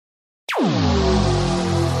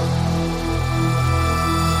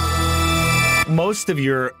Most of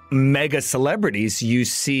your mega celebrities, you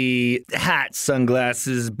see hats,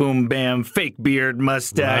 sunglasses, boom, bam, fake beard,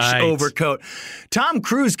 mustache, overcoat. Tom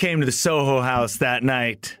Cruise came to the Soho House that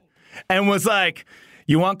night and was like,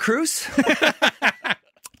 "You want cruise?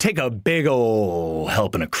 Take a big ol'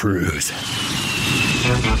 helping a cruise."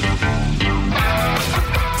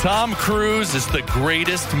 Tom Cruise is the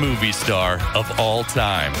greatest movie star of all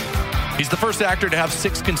time. He's the first actor to have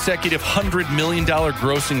 6 consecutive $100 million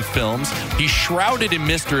grossing films. He's shrouded in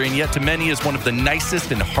mystery, and yet to many is one of the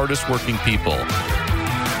nicest and hardest working people.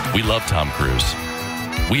 We love Tom Cruise.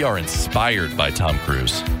 We are inspired by Tom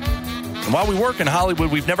Cruise. And while we work in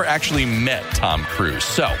Hollywood, we've never actually met Tom Cruise.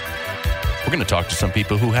 So we're going to talk to some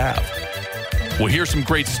people who have. We'll hear some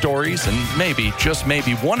great stories, and maybe, just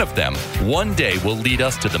maybe, one of them one day will lead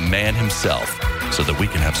us to the man himself so that we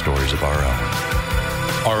can have stories of our own.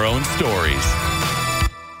 Our own stories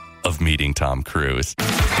of meeting Tom Cruise.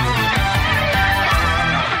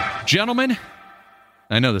 Gentlemen,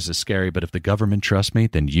 I know this is scary, but if the government trusts me,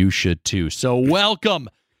 then you should too. So welcome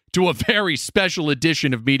to a very special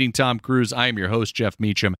edition of Meeting Tom Cruise. I am your host, Jeff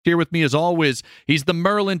Meacham. Here with me, as always, he's the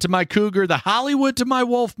Merlin to my Cougar, the Hollywood to my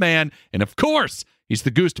Wolfman, and of course, he's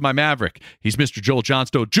the Goose to my Maverick. He's Mr. Joel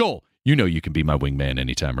Johnstone. Joel, you know you can be my wingman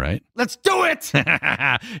anytime, right? Let's do it!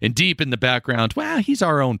 And deep in the background, well, he's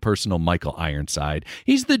our own personal Michael Ironside.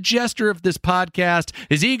 He's the jester of this podcast.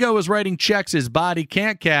 His ego is writing checks his body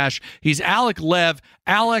can't cash. He's Alec Lev.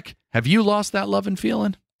 Alec, have you lost that love and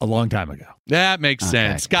feeling? A long time ago. That makes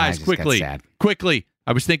sense. Guys, quickly.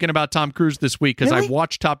 I was thinking about Tom Cruise this week because I've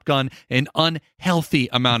watched Top Gun an unhealthy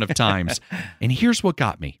amount of times. And here's what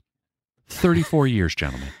got me. 34 years,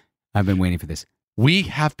 gentlemen. I've been waiting for this. We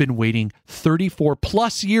have been waiting 34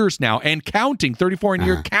 plus years now and counting, 34 and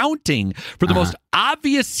you're counting for the most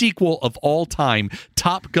obvious sequel of all time,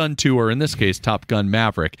 Top Gun 2, or in this case, Top Gun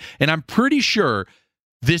Maverick. And I'm pretty sure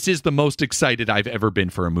this is the most excited I've ever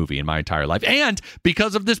been for a movie in my entire life. And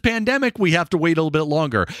because of this pandemic, we have to wait a little bit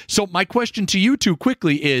longer. So my question to you two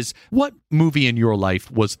quickly is, what movie in your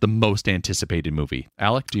life was the most anticipated movie?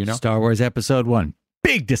 Alec, do you know? Star Wars Episode 1.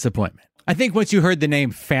 Big disappointment. I think once you heard the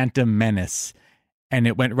name Phantom Menace and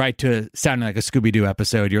it went right to sounding like a Scooby-Doo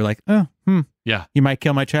episode, you're like, yeah, you might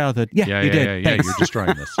kill my childhood. Yeah, you did. Yeah, you're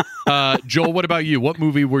destroying this. Joel, what about you? What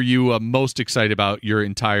movie were you most excited about your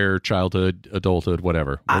entire childhood, adulthood,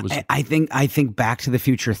 whatever? What was I think Back to the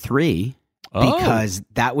Future 3, because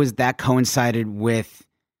that coincided with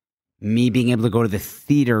me being able to go to the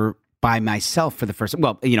theater by myself for the first,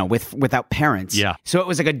 without parents. Yeah. So it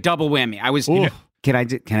was like a double whammy. I was, can I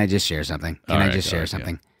just share something? Can I just share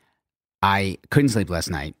something? Yeah. I couldn't sleep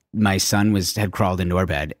last night. My son had crawled into our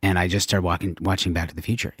bed, and I just started watching Back to the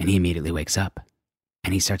Future, and he immediately wakes up,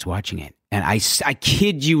 and he starts watching it. And I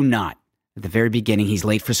kid you not, at the very beginning, he's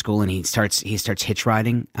late for school, and he starts hitch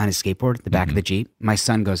riding on his skateboard at the back of the Jeep. My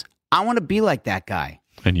son goes, "I want to be like that guy."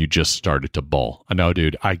 And you just started to bawl. No,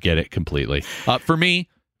 dude, I get it completely. For me,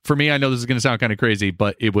 I know this is going to sound kind of crazy,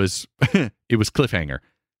 but it was Cliffhanger.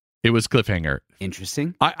 It was Cliffhanger.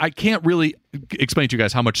 Interesting. I can't really explain to you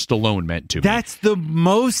guys how much Stallone meant to me. That's the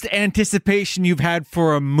most anticipation you've had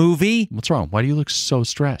for a movie? What's wrong? Why do you look so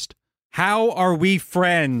stressed? How are we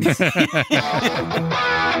friends?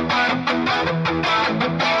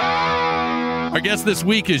 Our guest this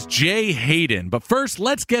week is Jay Hayden. But first,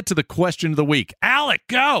 let's get to the question of the week. Alec,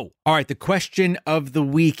 go! All right, the question of the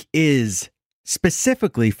week is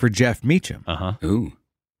specifically for Jeff Meacham. Ooh.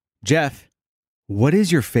 Jeff, what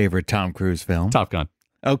is your favorite Tom Cruise film? Top Gun.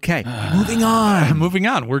 Okay, moving on. Moving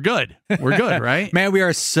on. We're good. We're good, right? Man, we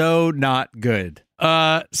are so not good.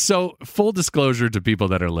 So full disclosure to people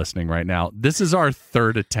that are listening right now, this is our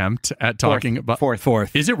third attempt at talking about...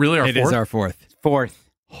 Fourth. Is it really our fourth? It is our fourth.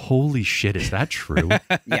 Holy shit, is that true?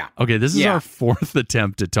 Yeah. Okay, this is our fourth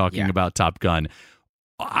attempt at talking about Top Gun.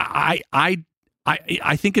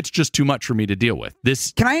 I think it's just too much for me to deal with.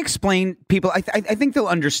 This. Can I explain, people? I think they'll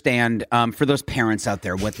understand, for those parents out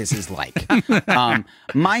there, what this is like.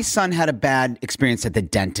 My son had a bad experience at the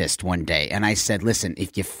dentist one day, and I said, listen,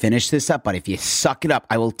 if you finish this up, but if you suck it up,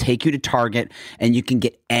 I will take you to Target, and you can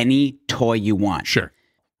get any toy you want. Sure.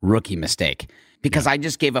 Rookie mistake. Because I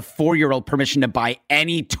just gave a 4-year-old permission to buy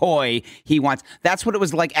any toy he wants. That's what it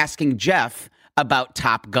was like asking Jeff about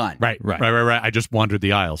Top Gun. Right. I just wandered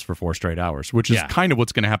the aisles for 4 straight hours, which is kind of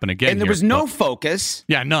what's going to happen again. And there was no focus.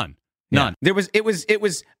 Yeah, none. It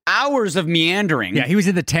was hours of meandering. Yeah, he was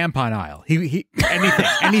in the tampon aisle. He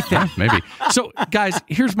anything. Maybe. So, guys,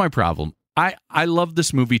 here's my problem. I love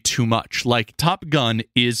this movie too much. Like, Top Gun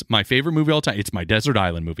is my favorite movie of all time. It's my desert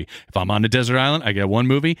island movie. If I'm on a desert island, I get one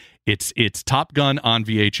movie. It's Top Gun on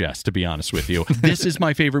VHS, to be honest with you. This is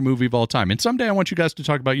my favorite movie of all time. And someday I want you guys to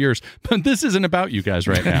talk about yours, but this isn't about you guys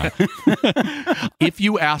right now. If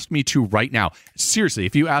you asked me to right now, seriously,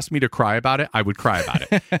 if you asked me to cry about it, I would cry about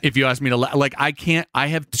it. If you asked me to, like, I can't, I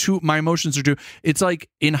have my emotions are too, it's like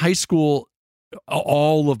in high school,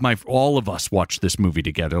 all of us watched this movie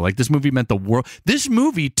together. Like, this movie meant the world. This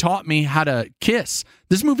movie taught me how to kiss.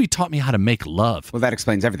 This movie taught me how to make love. Well, that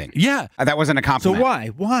explains everything. Yeah. That wasn't a compliment.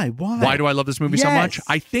 So why do I love this movie so much?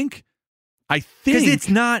 I think because it's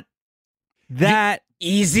not that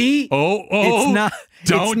easy. It's not.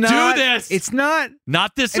 Don't do this. It's not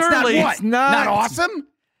this it's early. Not what? It's not awesome.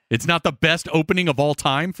 It's not the best opening of all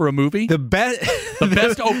time for a movie. The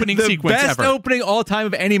best opening sequence ever. The best opening all time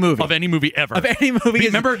of any movie. Of any movie ever. Of any movie.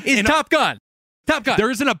 Remember, is Top Gun. Top Gun.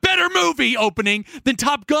 There isn't a better movie opening than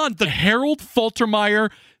Top Gun. The Harold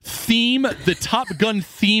Faltermeyer theme, the Top Gun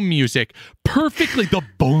theme music, perfectly. The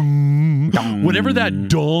boom, whatever that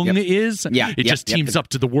dong is. It just teams up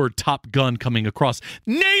to the word Top Gun coming across.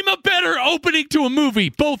 Name a better opening to a movie,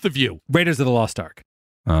 both of you. Raiders of the Lost Ark.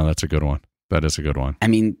 Oh, that's a good one. That is a good one. I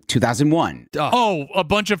mean, 2001. Oh, a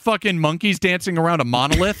bunch of fucking monkeys dancing around a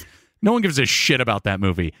monolith? No one gives a shit about that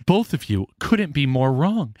movie. Both of you couldn't be more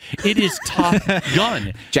wrong. It is Top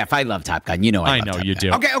Gun. Jeff, I love Top Gun. You know I love know Top you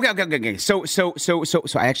Gun. do. Okay. So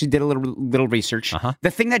I actually did a little research.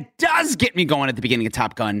 The thing that does get me going at the beginning of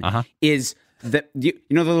Top Gun is you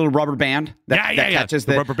know the little rubber band that catches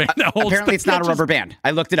the rubber band. Apparently, it's not a rubber band.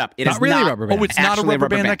 I looked it up. It is not really rubber band. Oh, it's not a rubber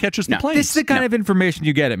band that catches the plane. This is the kind of information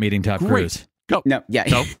you get at meeting Top Cruise. Go. No, yeah.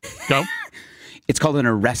 Go. It's called an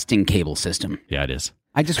arresting cable system. Yeah, it is.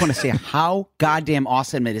 I just want to say how goddamn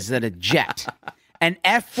awesome it is that a jet, an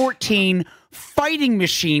F-14 fighting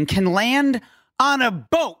machine, can land on a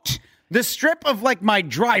boat, the strip of like my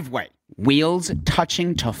driveway, wheels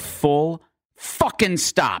touching to full fucking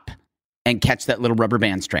stop, and catch that little rubber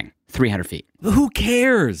band string 300 feet. Who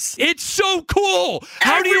cares? It's so cool.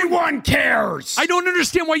 Everyone cares. I don't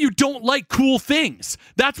understand why you don't like cool things.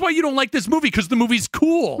 That's why you don't like this movie, because the movie's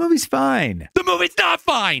cool. The movie's fine. The movie's not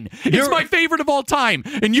fine. It's my favorite of all time,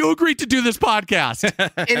 and you agreed to do this podcast.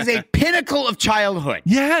 It is a pinnacle of childhood.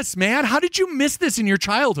 Yes, man. How did you miss this in your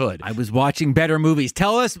childhood? I was watching better movies.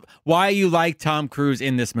 Tell us why you like Tom Cruise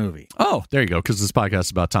in this movie. Oh, there you go, because this podcast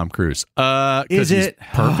is about Tom Cruise. Is it?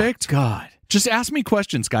 Perfect? Oh, God. Just ask me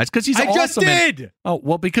questions, guys, because he's awesome. I just did! Oh,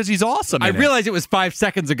 well, because he's awesome. I realized it was 5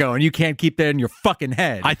 seconds ago, and you can't keep that in your fucking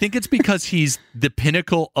head. I think it's because he's the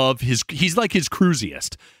pinnacle of he's like his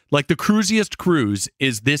cruisiest. Like, the cruisiest cruise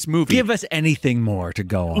is this movie. Give us anything more to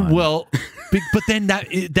go on. Well, but then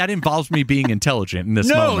that involves me being intelligent in this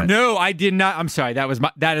moment. No, I did not. I'm sorry.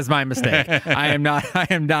 That is my mistake. I am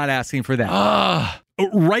not asking for that.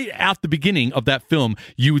 Right at the beginning of that film,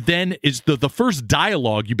 you then is the first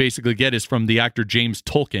dialogue you basically get is from the actor James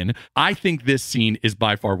Tolkien. I think this scene is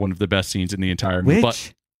by far one of the best scenes in the entire movie.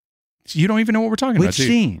 Which? But you don't even know what we're talking about. Which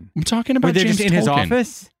scene? I'm talking about James just in Tolkien. his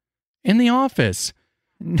office? In the office.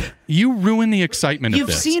 You ruin the excitement of this.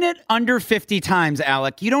 You've seen it under 50 times,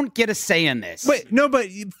 Alec. You don't get a say in this. Wait, no, but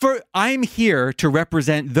I'm here to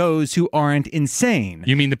represent those who aren't insane.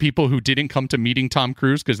 You mean the people who didn't come to meeting Tom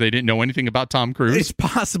Cruise because they didn't know anything about Tom Cruise? It's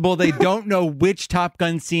possible they don't know which Top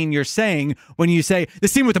Gun scene you're saying when you say the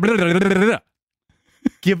scene with the blah, blah, blah, blah, blah.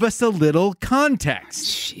 Give us a little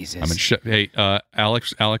context. Jesus. Hey,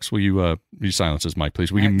 Alex, will you silence his mic,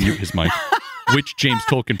 please? Will you mute his mic? Which James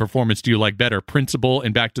Tolkien performance do you like better, Principal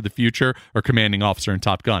in Back to the Future or Commanding Officer in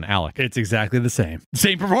Top Gun? Alec. It's exactly the same.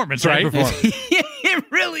 Same performance, right? It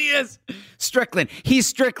really is. Strickland. He's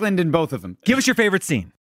Strickland in both of them. Give us your favorite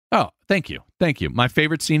scene. Oh, thank you. My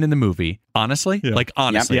favorite scene in the movie, honestly,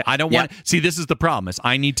 I don't want. See, this is the problem. Is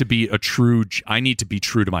I need to be true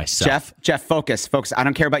to myself. Jeff, focus. I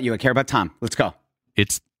don't care about you. I care about Tom. Let's go.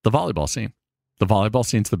 It's the volleyball scene. The volleyball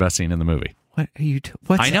scene's the best scene in the movie. What are you?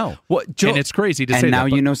 I know. And it's crazy to say that. And now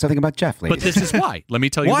you know something about Jeff, ladies. But this is why. Let me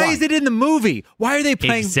tell you why. Why is it in the movie? Why are they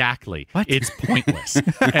playing? Exactly. What? It's pointless.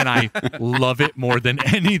 And I love it more than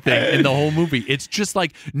anything in the whole movie. It's just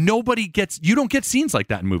like you don't get scenes like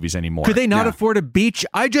that in movies anymore. Could they not afford a beach?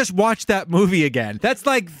 I just watched that movie again. That's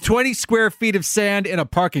like 20 square feet of sand in a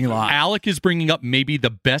parking lot. Alec is bringing up maybe the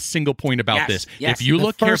best single point about this. Yes. If you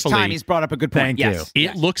look carefully. The first time he's brought up a good point. Thank you.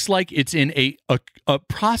 It looks like it's in a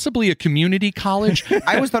possibly a community college.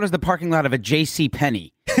 I always thought it was the parking lot of a J.C.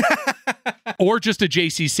 Penney. Or just a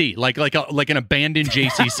JCC, like an abandoned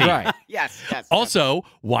JCC. Right. Yes. Also,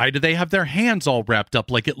 why do they have their hands all wrapped up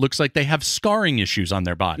like it looks like they have scarring issues on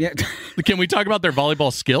their body? Yeah. Can we talk about their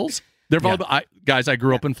volleyball skills? They're volleyball. Guys, I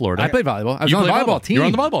grew up in Florida. I played volleyball. I was on the volleyball team. You're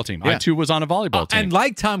on the volleyball team. I, too, was on a volleyball team. And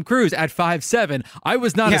like Tom Cruise at 5'7", I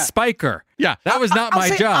was not a spiker. Yeah. That was not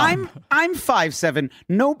my job. I'm 5'7".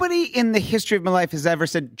 Nobody in the history of my life has ever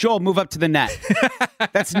said, Joel, move up to the net.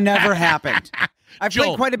 That's never happened. I've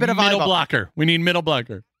played quite a bit of volleyball. Middle blocker. We need middle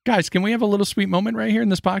blocker. Guys, can we have a little sweet moment right here in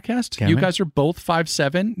this podcast? You guys are both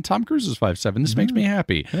 5'7". Tom Cruise is 5'7". This makes me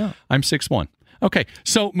happy. Yeah. I'm 6'1". Okay,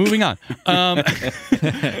 so moving on.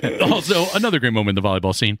 Also, another great moment in the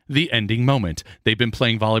volleyball scene, the ending moment. They've been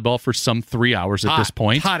playing volleyball for some 3 hours at this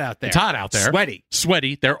point. It's hot out there. It's hot out there.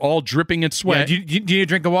 Sweaty. They're all dripping in sweat. Yeah, do you need a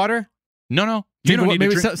drink of water? No. You don't need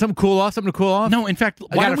maybe something to cool off? Something to cool off? No, in fact,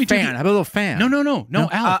 why don't we do fan? Have a little fan. No,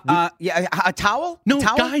 Al. A towel? No, a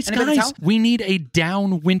towel? guys, we need a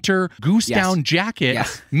down winter goose down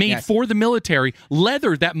jacket made for the military,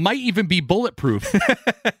 leather that might even be bulletproof.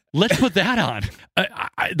 Let's put that on.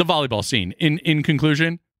 The volleyball scene. In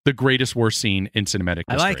conclusion, the greatest worst scene in cinematic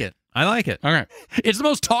history. I like it. All right. It's the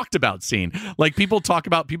most talked about scene. Like people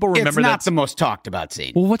remember that. It's not the most talked about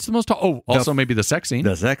scene. Well, what's the most also maybe the sex scene.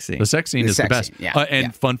 The sex scene. The sex scene is the best.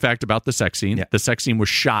 Fun fact about the sex scene, the sex scene was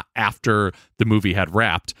shot after the movie had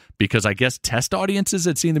wrapped because I guess test audiences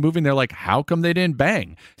had seen the movie and they're like, how come they didn't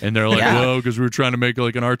bang? And they're like, well, because we were trying to make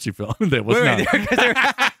like an artsy film. That was not.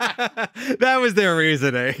 That was their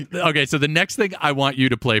reasoning. Okay, so the next thing I want you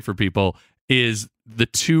to play for people is the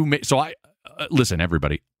two. Listen,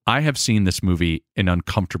 everybody. I have seen this movie an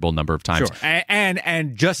uncomfortable number of times. Sure.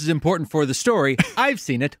 And just as important for the story, I've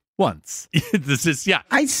seen it once. This is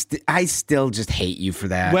I still just hate you for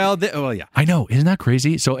that. Well, I know. Isn't that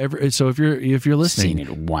crazy? So if you're listening, seen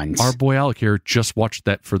it once. Our boy Alec here just watched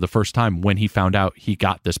that for the first time when he found out he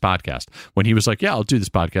got this podcast. When he was like, "Yeah, I'll do this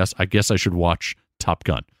podcast. I guess I should watch Top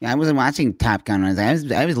Gun." I wasn't watching Top Gun.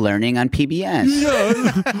 I was learning on PBS.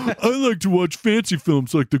 Yeah, I like to watch fancy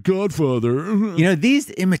films like The Godfather.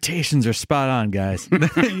 These imitations are spot on, guys.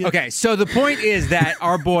 Okay, so the point is that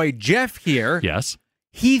our boy Jeff here, yes,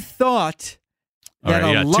 he thought that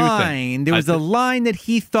there was a line that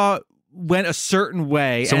he thought went a certain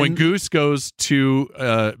way. So when Goose goes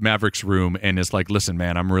to Maverick's room and is like, listen,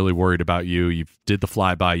 man, I'm really worried about you. You did the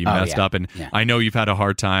flyby. You messed up. And I know you've had a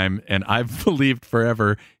hard time. And I've believed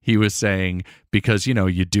forever he was saying, because, you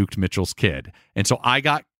duked Mitchell's kid. And so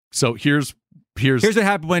here's what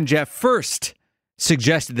happened when Jeff first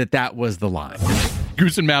suggested that was the line.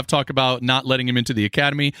 Goose and Mav talk about not letting him into the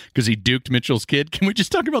academy because he duked Mitchell's kid. Can we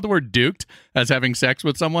just talk about the word duked as having sex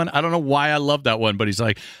with someone? I don't know why I love that one, but he's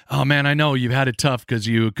like, oh man, I know you've had it tough because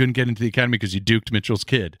you couldn't get into the academy because you duked Mitchell's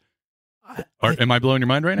kid. Am I blowing your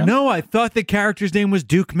mind right now? No, I thought the character's name was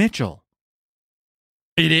Duke Mitchell.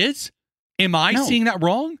 It is? Am I seeing that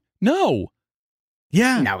wrong? No.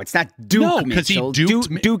 Yeah. No, it's not Duke Mitchell.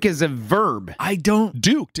 Duke is a verb.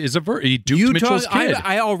 Duked is a verb. He duked Mitchell's kid.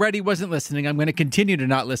 I already wasn't listening. I'm going to continue to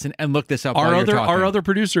not listen and look this up Our other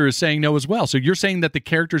producer is saying no as well. So you're saying that the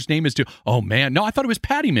character's name is Duke. Oh, man. No, I thought it was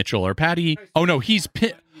Patty Mitchell or Patty. Oh, no, he's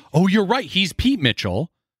Oh, you're right. He's Pete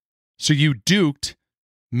Mitchell. So you duked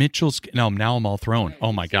Mitchell's. No, now I'm all thrown.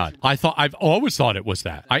 Oh, my God. I've always thought it was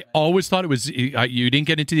that. I always thought it was you didn't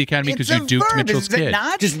get into the academy because you duked Mitchell's kid.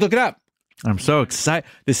 Just look it up. I'm so excited.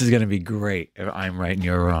 This is going to be great if I'm right and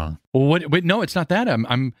you're wrong. Well, wait, no, it's not that.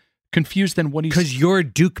 I'm confused then what he's... Because you're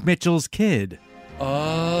Duke Mitchell's kid.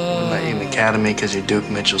 Oh. Let you in the academy because you're Duke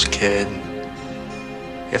Mitchell's kid.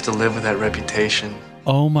 You have to live with that reputation.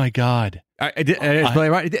 Oh, my God. I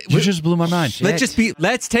right. You just blew my mind.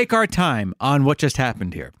 Let's take our time on what just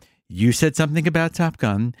happened here. You said something about Top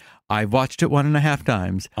Gun. I watched it 1.5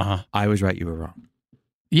 times. I was right. You were wrong.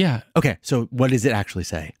 Yeah. Okay. So what does it actually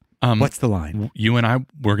say? What's the line? You and I,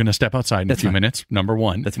 we're going to step outside in a few minutes. Number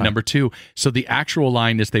one. That's fine. Number two. So the actual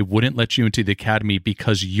line is they wouldn't let you into the academy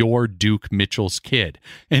because you're Duke Mitchell's kid.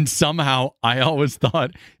 And somehow I always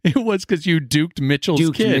thought it was because you duked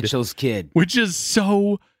Mitchell's kid. Which is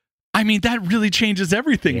so, I mean, that really changes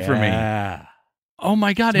everything for me. Oh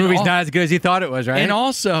my God. This movie's not as good as you thought it was, right? And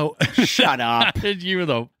also. Shut up. You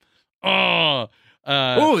though. Oh.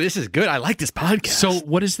 This is good. I like this podcast. So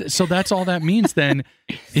what is this? So that's all that means then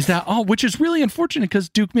is that, which is really unfortunate because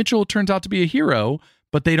Duke Mitchell turns out to be a hero,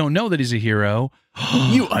 but they don't know that he's a hero.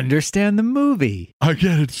 You understand the movie. I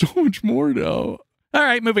get it so much more now. All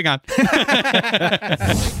right, moving on.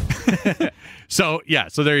 So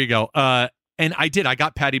there you go. And I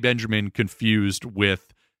got Patty Benjamin confused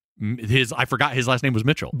with I forgot his last name was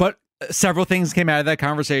Mitchell. But several things came out of that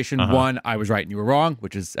conversation. One, I was right and you were wrong,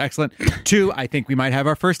 which is excellent. Two, I think we might have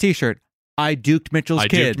our first T-shirt. I duked Mitchell's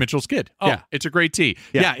kid. I duked Mitchell's kid. Oh, yeah. It's a great tee.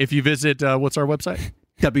 Yeah, if you visit, what's our website?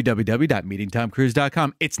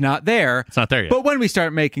 www.meetingtomcruise.com. It's not there. It's not there yet. But when we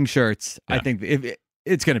start making shirts, I think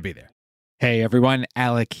it's going to be there. Hey, everyone.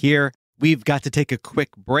 Alec here. We've got to take a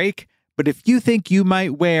quick break. But if you think you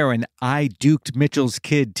might wear an I Duked Mitchell's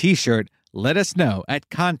Kid t-shirt, let us know at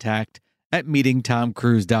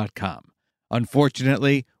contact@meetingtomcruise.com.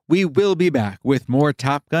 Unfortunately, we will be back with more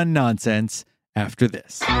Top Gun nonsense after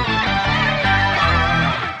this.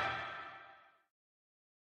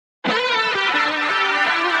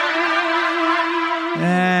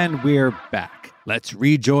 And we're back. Let's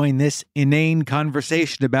rejoin this inane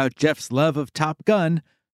conversation about Jeff's love of Top Gun,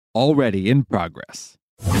 already in progress.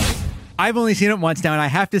 I've only seen it once now, and I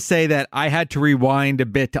have to say that I had to rewind a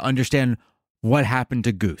bit to understand what happened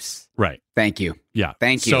to Goose. Right. Thank you. Yeah.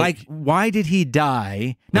 Thank you. So, Like, why did he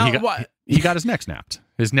die? Now, he got his neck snapped.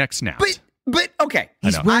 His neck snapped. But okay.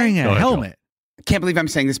 He's wearing a helmet. I can't believe I'm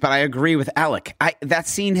saying this, but I agree with Alec. That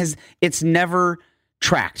scene it's never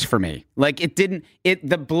tracked for me. Like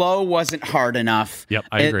the blow wasn't hard enough. Yep,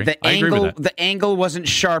 I agree. I agree with that. The angle wasn't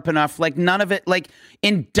sharp enough. Like none of it. Like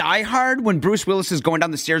in Die Hard, when Bruce Willis is going down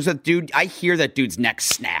the stairs with that dude, I hear that dude's neck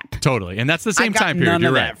snap. Totally, and that's the same time period. None You're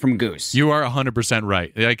of right. that from Goose. You are 100%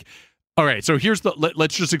 right. Like, all right. So here's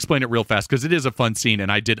let's just explain it real fast because it is a fun scene,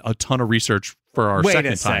 and I did a ton of research for our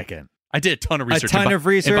second time. I did a ton of research. And by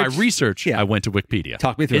research, I went to Wikipedia.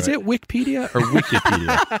 Talk me through it. Is it Wikipedia or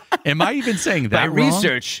Wikipedia? Am I even saying that By wrong?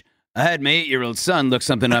 research, I had my 8-year-old son look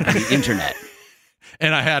something up on the internet.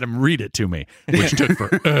 And I had him read it to me, which took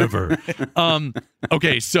forever.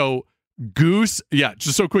 Okay, so Goose,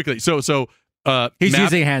 just so quickly. So he's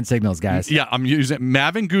using hand signals, guys. Yeah, I'm using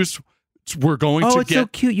Mav and Goose. We're going to get. Oh, it's so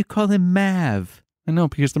cute. You call him Mav. I know,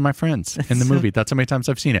 because they're my friends in the movie. That's how many times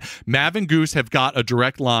I've seen it. Mav and Goose have got a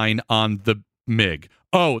direct line on the MiG.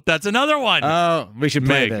 Oh, that's another one. Oh, we should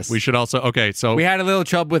play MiG. this. We should also. Okay, so we had a little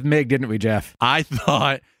trouble with MiG, didn't we, Jeff? I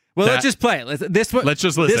thought. Well, let's just play it. Let's just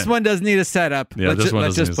listen. This one doesn't need a setup. Yeah,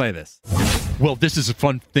 let's just play this. Well, this is a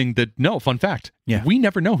fun thing fun fact. Yeah. We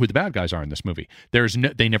never know who the bad guys are in this movie.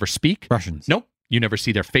 They never speak. Russians. Nope. You never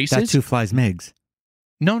see their faces. That's who flies MiGs.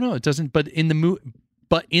 No, it doesn't. But in the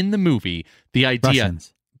movie, the idea.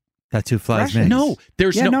 Russians. That's who flies MiGs. No,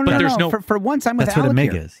 there's no. For once, I'm with That's Alec what a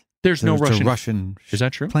MiG here. is. There's no Russian. Russian. Is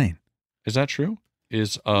that true? Plane. Is that true?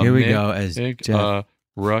 Is here we go as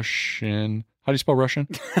Russian. How do you spell Russian?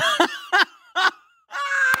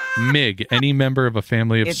 MiG. Any member of a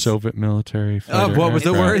family of Soviet military. What was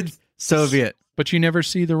the word? Soviet. But you never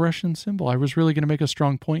see the Russian symbol. I was really going to make a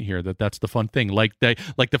strong point here that's the fun thing. Like the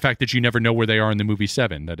fact that you never know where they are in the movie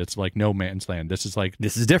 7. That it's like no man's land. This is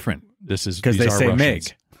different. This is because they say Russians.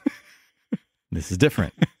 MiG. This is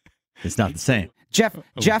different. It's not the same. Jeff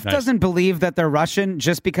nice. doesn't believe that they're Russian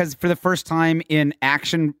just because for the first time in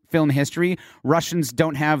action film history, Russians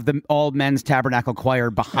don't have the all men's tabernacle choir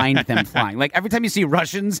behind them flying. Like every time you see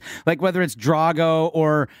Russians, like whether it's Drago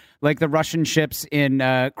or like the Russian ships in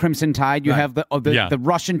Crimson Tide, you have the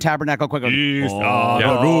Russian tabernacle choir.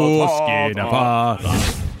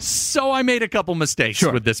 So I made a couple mistakes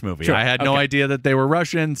with this movie. I had no idea that they were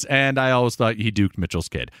Russians, and I always thought he duked Mitchell's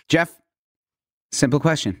kid. Jeff, simple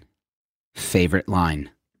question. Favorite line?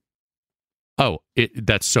 Oh,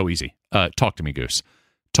 that's so easy. Talk to me, Goose.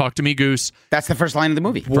 Talk to me, Goose. That's the first line of the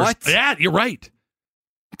movie. What? Yeah, you're right.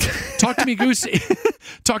 Talk to me, Goose.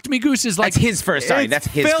 Talk to me, Goose is like that's his first. Sorry, that's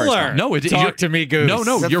his filler. First line. No, Talk to me, Goose.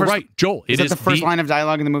 No, you're right, Joel. Is that the first line of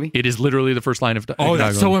dialogue in the movie? It is literally the first line of dialogue. Oh,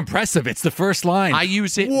 that's so impressive. It's the first line. I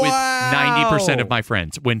use it with 90% of my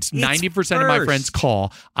friends. When 90% of my friends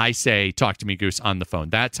call, I say, "Talk to me, Goose," on the phone.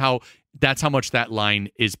 That's how much that line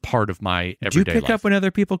is part of my everyday life. Do you pick up when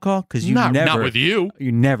other people call? Because not with you.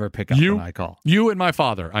 You never pick up when I call. You and my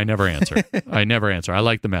father. I never answer. I never answer. I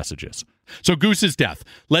like the messages. So Goose's death.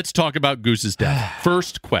 Let's talk about Goose's death.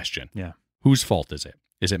 First question. Yeah. Whose fault is it?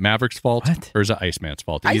 Is it Maverick's fault or is it Iceman's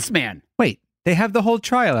fault? Iceman. Wait, they have the whole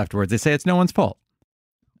trial afterwards. They say it's no one's fault.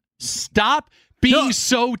 Stop being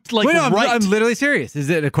so right. I'm literally serious. Is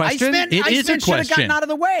it a question? It is a Iceman should have question. gotten out of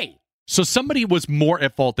the way. So somebody was more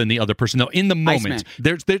at fault than the other person, though. In the moment,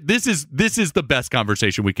 this is the best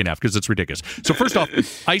conversation we can have because it's ridiculous. So first off,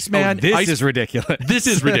 Iceman, this is ridiculous. This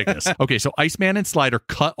is ridiculous. Okay, so Iceman and Slider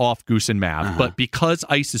cut off Goose and Mav, but because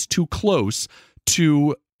Ice is too close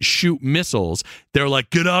to shoot missiles, they're like,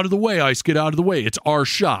 "Get out of the way, Ice! Get out of the way! It's our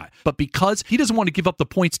shot." But because he doesn't want to give up the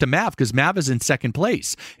points to Mav, because Mav is in second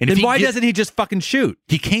place, and then why doesn't he just fucking shoot?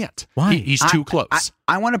 He can't. Why? He's too close.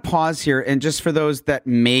 I want to pause here, and just for those that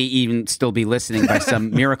may even still be listening by some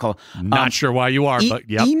miracle, not sure why you are, but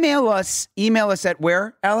yeah. Email us at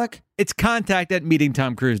where, Alec? It's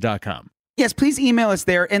contact@meetingtomcruise.com. Yes, please email us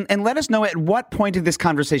there and let us know at what point of this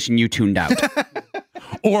conversation you tuned out.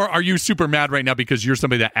 Or are you super mad right now because you're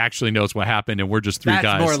somebody that actually knows what happened and we're just three That's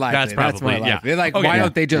guys? More likely. That's probably more likely. yeah. They're like, why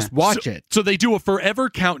don't they just watch it? So they do a forever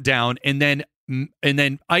countdown, and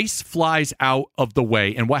then ice flies out of the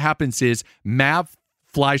way, and what happens is Mav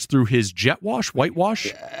flies through his jet wash.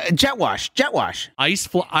 Jet wash. Ice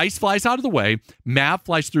flies out of the way. Mav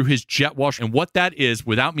flies through his jet wash, and what that is,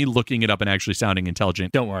 without me looking it up and actually sounding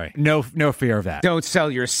intelligent. Don't worry. No fear of that. Don't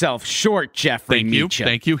sell yourself short, Jeffrey.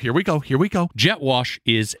 Thank you. Here we go. Jet wash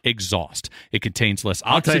is exhaust. It contains less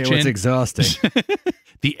oxygen. I'll tell you what's exhausting.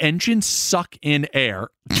 The engines suck in air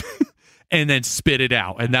and then spit it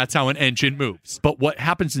out. And that's how an engine moves. But what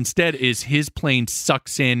happens instead is his plane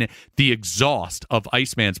sucks in the exhaust of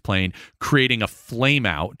Iceman's plane, creating a flame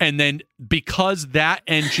out. And then because that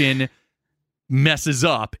engine messes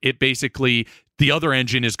up, it basically, the other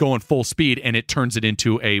engine is going full speed and it turns it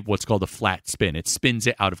into what's called a flat spin. It spins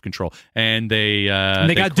it out of control. And they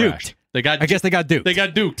got duped. I guess they got duped. They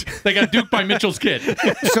got duped by Mitchell's kid.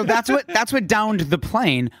 So that's what downed the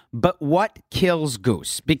plane. But what kills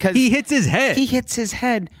Goose? Because he hits his head. He hits his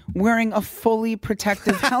head wearing a fully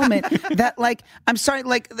protective helmet. That, like, I'm sorry,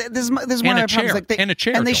 like this is one of the problems. Like and a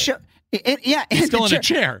chair. And they show, he's still in a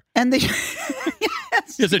chair. And they,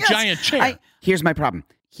 there's a giant chair. Here's my problem.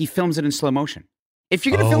 He films it in slow motion. If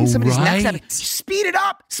you're going to film somebody's neck, speed it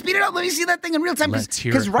up. Let me see that thing in real time.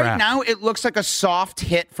 Because right now, it looks like a soft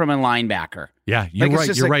hit from a linebacker. Yeah, you're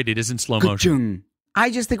right. You're right. It is in slow motion. I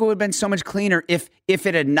just think it would have been so much cleaner if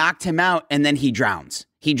it had knocked him out and then he drowns.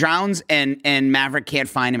 He drowns and Maverick can't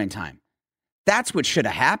find him in time. That's what should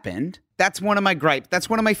have happened. That's one of my gripes. That's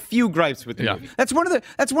one of my few gripes with the movie. That's one of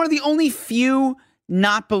the only few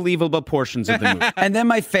not believable portions of the movie. And then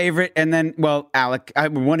my favorite, Alec,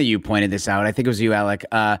 one of you pointed this out. I think it was you, Alec.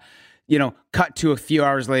 Cut to a few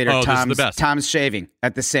hours later. Oh, this is the best. Tom's shaving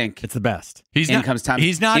at the sink. It's the best. He's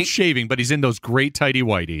not shaving, but he's in those great tighty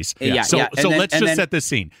whities. Yeah. So let's just set this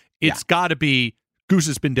scene. It's got to be Goose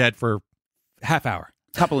has been dead for half hour.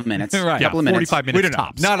 Couple of minutes. Right. Couple of minutes. 45 minutes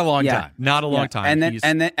tops. Not a long time. Not a long time.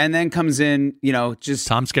 And then comes in, just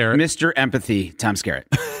Tom Skerritt. Mr. Empathy, Tom Skerritt.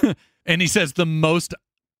 And he says the most,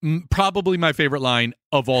 probably my favorite line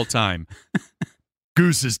of all time.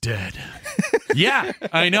 Goose is dead. Yeah,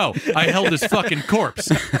 I know. I held his fucking corpse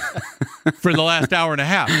for the last hour and a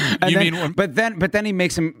half. But then he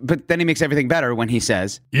makes everything better when he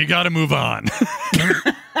says, "You got to move on."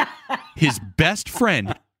 His best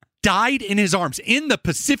friend died in his arms in the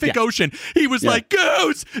Pacific Ocean. He was like,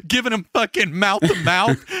 Goose, giving him fucking mouth to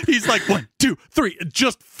mouth. He's like, 1, 2, 3,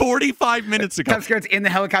 just 45 minutes ago. Tom Skerritt's in the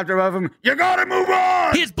helicopter above him. You gotta move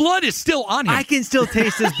on. His blood is still on him. I can still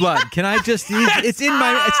taste his blood. Can I just? It's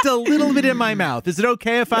still a little bit in my mouth. Is it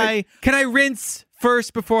okay if can I rinse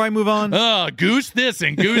first before I move on? Goose this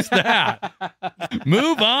and goose that.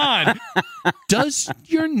 Move on. Does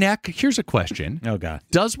your neck? Here's a question. Oh God.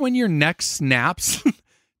 Does when your neck snaps?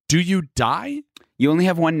 Do you die? You only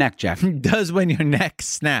have one neck, Jeff. Does when your neck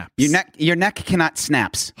snaps. Your neck cannot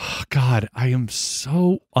snaps. Oh, God, I am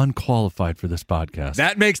so unqualified for this podcast.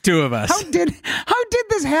 That makes two of us. How did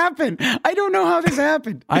this happen? I don't know how this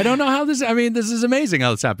happened. This is amazing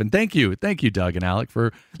how this happened. Thank you, Doug and Alec,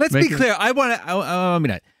 for. Let's be clear.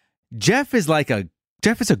 Jeff is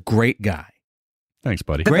a great guy. Thanks,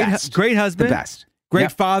 buddy. Great husband. The best.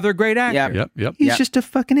 Great father, great actor. Yep. He's just a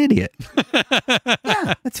fucking idiot.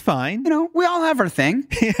 Yeah, that's fine. We all have our thing.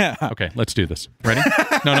 Yeah. Okay, let's do this. Ready?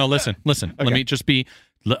 No, listen. Okay. Let me just be,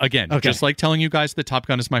 again, just like telling you guys that Top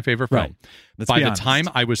Gun is my favorite film. Right. By the time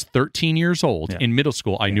I was 13 years old in middle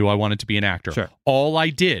school, I knew I wanted to be an actor. Sure. All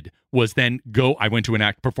I did was then I went to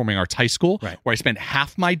an performing arts high school where I spent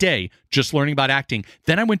half my day just learning about acting.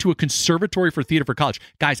 Then I went to a conservatory for theater for college.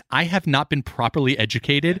 Guys, I have not been properly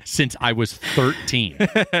educated since I was 13.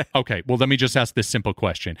 Okay, well, let me just ask this simple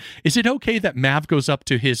question. Is it okay that Mav goes up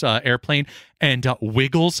to his airplane and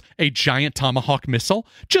wiggles a giant Tomahawk missile?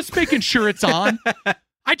 Just making sure it's on.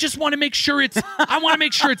 I just want to make sure it's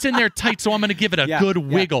in there tight, so I'm going to give it a good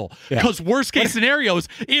wiggle. Because worst case scenarios,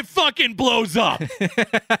 it fucking blows up.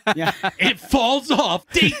 It falls off.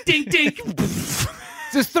 Ding, ding, ding. Is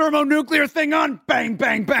this thermonuclear thing on? Bang,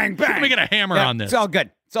 bang, bang, bang. Let me get a hammer on this. It's all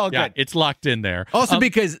good. It's all good. It's locked in there. Also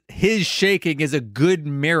because his shaking is a good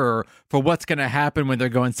mirror for what's going to happen when they're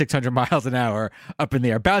going 600 miles an hour up in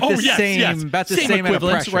the air. About the same amount of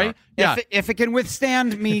pressure. Right? Yeah. If it can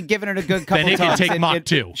withstand me giving it a good couple then it times, can take Mach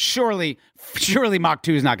 2. Surely Mach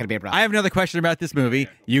 2 is not going to be a problem. I have another question about this movie.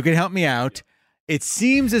 You can help me out. It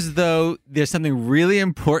seems as though there's something really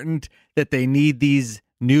important that they need these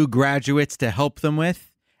new graduates to help them with.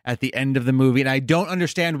 at the end of the movie, and I don't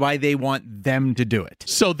understand why they want them to do it.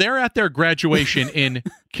 So they're at their graduation in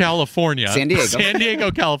California. San Diego,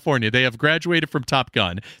 California. They have graduated from Top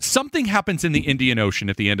Gun. Something happens in the Indian Ocean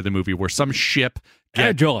at the end of the movie where some ship...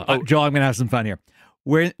 Joel, I'm going to have some fun here.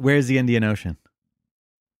 Where's the Indian Ocean?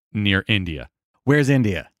 Near India. Where's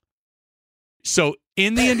India? So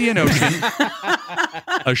in the Indian Ocean,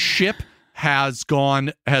 a ship has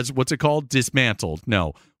what's it called? Dismantled.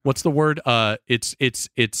 No. What's the word? It's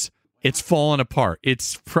fallen apart.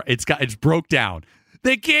 It's broke down.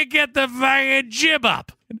 They can't get the fucking jib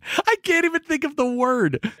up. I can't even think of the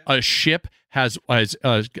word. A ship has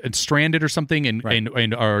stranded or something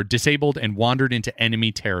and are disabled and wandered into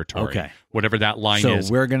enemy territory. Okay, whatever that line is.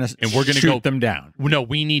 So we're gonna shoot them down. No,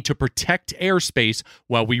 we need to protect airspace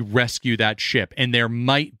while we rescue that ship, and there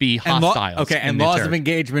might be hostiles. And laws of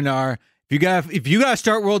engagement are if you gotta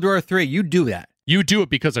start World War III, you do that. You do it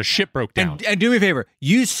because a ship broke down. And do me a favor,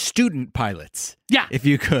 use student pilots. Yeah. If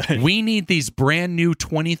you could. We need these brand new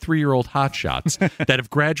 23-year-old hotshots that have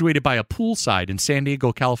graduated by a poolside in San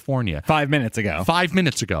Diego, California. 5 minutes ago. 5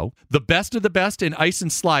 minutes ago. The best of the best in Ice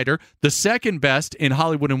and Slider. The second best in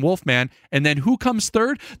Hollywood and Wolfman. And then who comes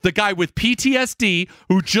third? The guy with PTSD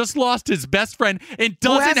who just lost his best friend and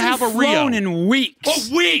doesn't have a Rio. Flown in weeks.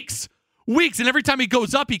 Oh, weeks, and every time he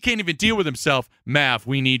goes up, he can't even deal with himself. Mav,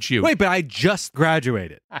 we need you. Wait, but I just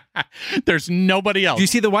graduated. There's nobody else. Do you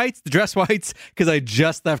see the whites, the dress whites? Because I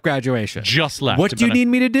just left graduation. Just left. What do you need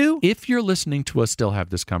me to do? If you're listening to us still have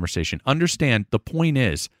this conversation, understand the point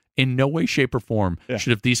is, in no way, shape, or form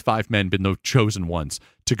should have these 5 men been the chosen ones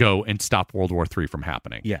to go and stop World War III from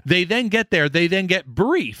happening. Yeah. They then get there. They then get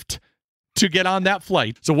briefed to get on that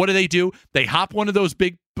flight. So what do? They hop one of those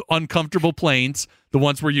big uncomfortable planes, the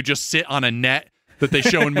ones where you just sit on a net that they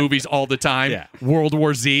show in movies all the time. Yeah. World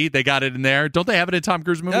War Z, they got it in there. Don't they have it in Tom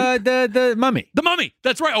Cruise movie? The Mummy. The Mummy.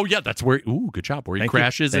 That's right. Oh, yeah, that's where, good job, where he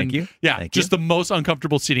crashes. Thank you. Yeah, just the most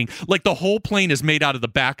uncomfortable seating. Like the whole plane is made out of the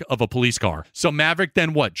back of a police car. So Maverick,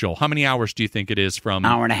 then what, Joel? How many hours do you think it is from?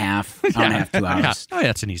 Hour and a half, 2 hours. Yeah. Oh,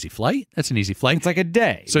 that's an easy flight. It's like a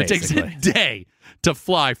day. So basically. It takes a day to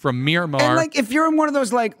fly from Miramar. And like if you're in one of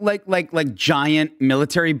those like giant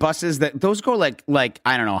military buses that those go like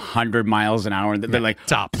I don't know 100 miles an hour. They're like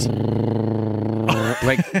tops.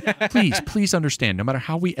 Like please understand. No matter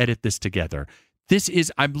how we edit this together,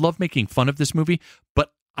 I love making fun of this movie,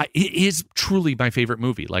 but it is truly my favorite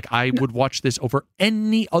movie. Like I would watch this over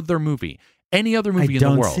any other movie in the world. I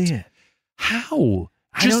don't see it. How?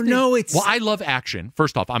 I don't know. Well, I love action.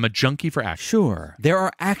 First off, I'm a junkie for action. Sure. There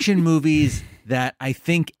are action movies that I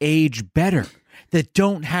think age better, that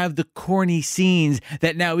don't have the corny scenes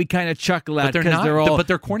that now we kind of chuckle at because they're all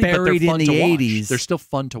corny, buried but they're fun in the to 80s. Watch. They're still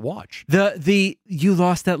fun to watch. You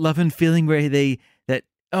lost that love and feeling where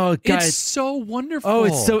oh God, it's so wonderful. Oh,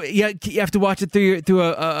 it's so you have to watch it through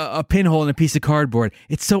a pinhole in a piece of cardboard.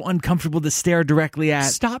 It's so uncomfortable to stare directly at.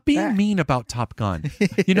 Stop being mean about Top Gun.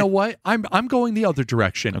 You know what? I'm going the other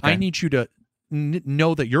direction. Okay. I need you to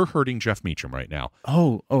know that you're hurting Jeff Meacham right now.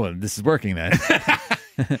 Oh, this is working then.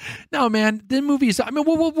 No, man, the movies. I mean,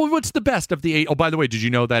 what's the best of the 8? Oh, by the way, did you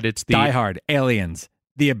know that it's the Die Hard, Aliens,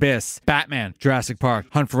 The Abyss, Batman, Jurassic Park,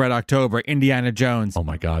 Hunt for Red October, Indiana Jones. Oh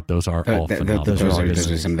my God, those are all phenomenal. Those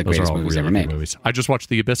are some of the greatest movies ever made. Movies. I just watched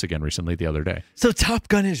The Abyss again recently the other day. So Top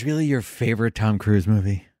Gun is really your favorite Tom Cruise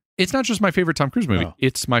movie? It's not just my favorite Tom Cruise movie. Oh.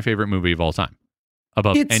 It's my favorite movie of all time.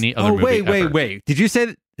 Above any other movie ever. Wait. Did you say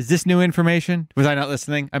that? Is this new information? Was I not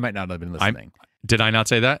listening? I might not have been listening. Did I not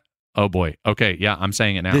say that? Oh boy. Okay, yeah, I'm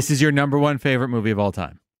saying it now. This is your number one favorite movie of all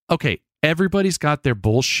time. Okay, everybody's got their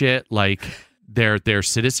bullshit like their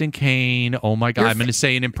Citizen Kane. Oh my God, I'm going to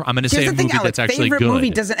say a movie that's actually good. Favorite movie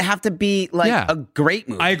doesn't have to be like a great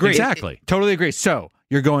movie. I agree. Exactly. Totally agree. So,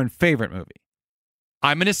 you're going favorite movie.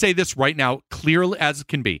 I'm going to say this right now, clearly as it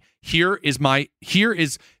can be. Here is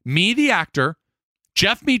me, the actor,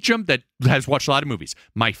 Jeff Meacham, that has watched a lot of movies.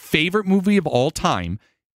 My favorite movie of all time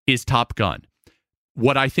is Top Gun.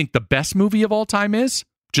 What I think the best movie of all time is,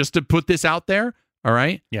 just to put this out there, all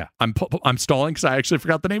right? Yeah. I'm stalling because I actually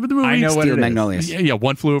forgot the name of the movie. I know what it Magnolias. is. Yeah,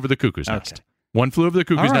 One Flew Over the Cuckoo's Nest. One Flew Over the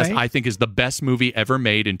Cuckoo's Nest, I think, is the best movie ever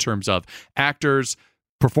made in terms of actors,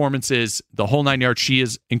 performances, the whole 9 yards. She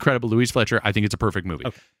is incredible. Louise Fletcher, I think it's a perfect movie.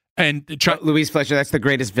 Okay. And Louise Fletcher, that's the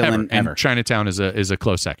greatest villain ever. And Chinatown is a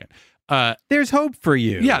close second. There's hope for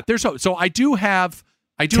you. Yeah, there's hope. So I do have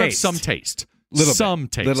some taste. Little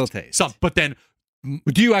taste. Some, but then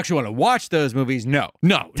do you actually want to watch those movies? No.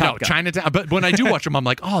 Chinatown. But when I do watch them, I'm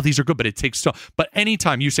like, oh, these are good, but it takes so. But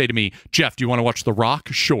anytime you say to me, Jeff, do you want to watch The Rock?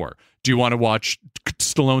 Sure. Do you want to watch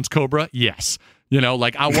Stallone's Cobra? Yes.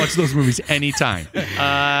 Like I'll watch those movies anytime.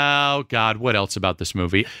 Oh, God. What else about this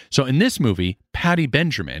movie? So in this movie, Patty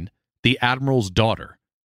Benjamin, the Admiral's daughter,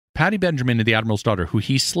 who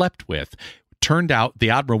he slept with, turned out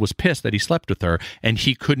the Admiral was pissed that he slept with her, and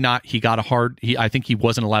I think he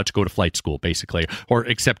wasn't allowed to go to flight school, basically, or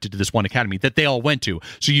accepted to this one academy that they all went to.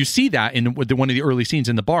 So you see that in one of the early scenes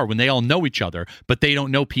in the bar when they all know each other, but they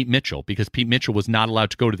don't know Pete Mitchell because Pete Mitchell was not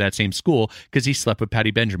allowed to go to that same school because he slept with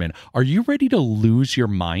Patty Benjamin. Are you ready to lose your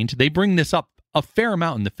mind? They bring this up a fair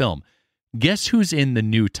amount in the film. Guess who's in the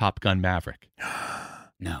new Top Gun Maverick?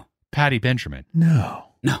 No. Patty Benjamin. No.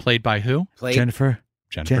 Played by who? Jennifer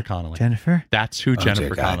Connelly. Jennifer? That's who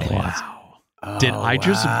Jennifer Connelly is. Wow. Did I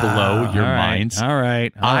just blow your minds? All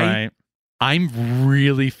right. I'm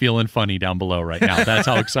really feeling funny down below right now. That's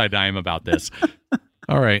how excited I am about this.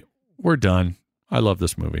 All right. We're done. I love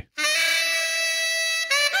this movie.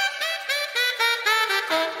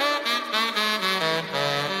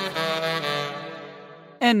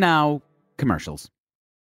 And now, commercials.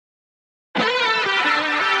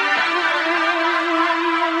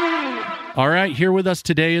 All right, here with us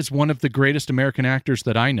today is one of the greatest American actors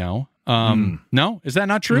that I know. No, is that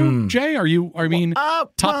not true, Jay?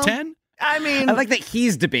 Top 10? I mean, I like that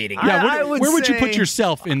he's debating. Yeah, where would you put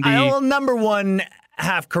yourself in the number one?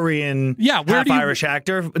 Half Korean, half Irish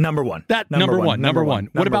actor. Number one. Number one.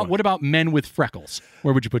 What about men with freckles?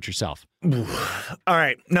 Where would you put yourself? All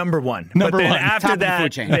right, number one. After top that, of the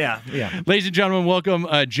food chain. Yeah. Ladies and gentlemen, welcome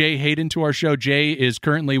Jay Hayden to our show. Jay is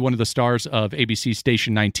currently one of the stars of ABC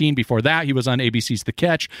Station 19. Before that, he was on ABC's The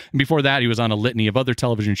Catch, and before that, he was on a litany of other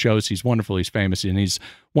television shows. He's wonderful. He's famous, and he's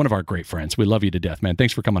one of our great friends. We love you to death, man.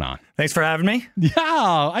 Thanks for coming on. Thanks for having me. Yeah,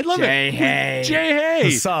 I love Jay Hay. Jay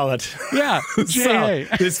Hay. Solid. Yeah, Jay Hay.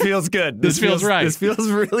 This feels good. This feels right. This feels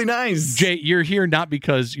really nice. Jay, you're here not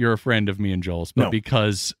because you're a friend of me and Joel's, but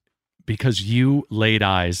because you laid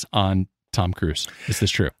eyes on Tom Cruise. Is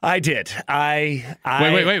this true? I did.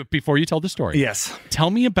 Wait. Before you tell the story. Yes.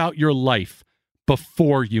 Tell me about your life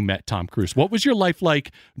before you met Tom Cruise. What was your life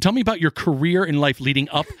like? Tell me about your career in life leading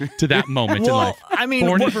up to that moment in life. I mean,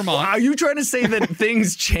 born in Vermont. Are you trying to say that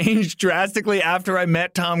things changed drastically after I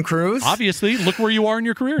met Tom Cruise? Obviously. Look where you are in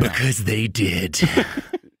your career now. Because they did.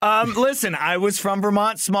 Listen, I was from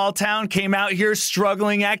Vermont, small town, came out here,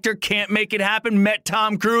 struggling actor, can't make it happen, met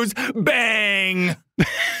Tom Cruise, bang!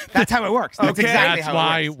 That's how it works. That's exactly how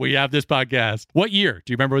why it works. we have this podcast. What year?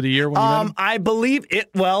 Do you remember the year when you met him? I believe it,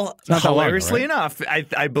 hilariously enough,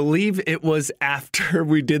 I believe it was after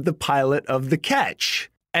we did the pilot of The Catch.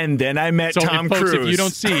 And then I met Tom Cruise. If you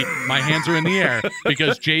don't see, my hands are in the air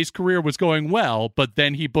because Jay's career was going well, but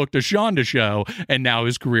then he booked a Shonda show, and now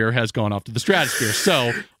his career has gone off to the stratosphere.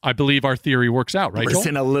 So I believe our theory works out, right, Joel?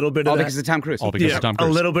 Listen, a little bit of because of Tom Cruise. All because of Tom Cruise.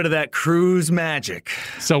 A little bit of that Cruise magic.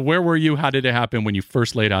 So where were you? How did it happen when you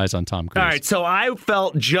first laid eyes on Tom Cruise? All right, so I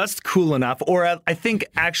felt just cool enough, or I think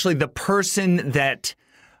actually the person that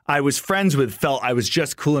I was friends with felt I was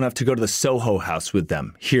just cool enough to go to the Soho House with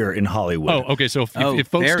them here in Hollywood. Oh, okay. So if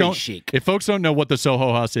folks don't know what the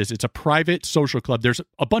Soho House is, it's a private social club. There's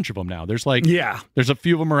a bunch of them now. There's there's a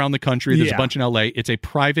few of them around the country. There's a bunch in LA. It's a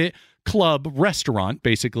private club restaurant,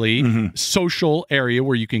 basically, social area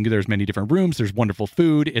where there's many different rooms. There's wonderful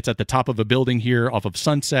food. It's at the top of a building here off of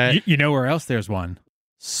Sunset. You know where else there's one?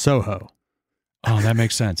 Soho. Oh, that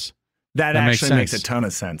makes sense. That actually makes a ton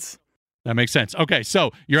of sense. That makes sense. Okay,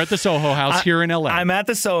 so you're at the Soho House here in LA. I'm at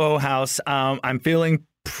the Soho House. I'm feeling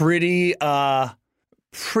pretty.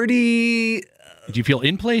 Did you feel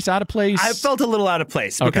in place, out of place? I felt a little out of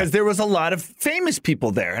place because there was a lot of famous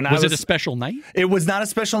people there. And was it a special night? It was not a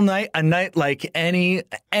special night. A night like any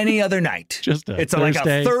other night. It's like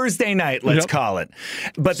a Thursday night. Let's call it.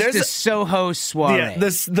 But there's a Soho soiree. Yeah,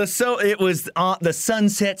 it was the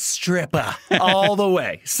Sunset Strip all the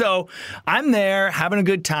way. So I'm there having a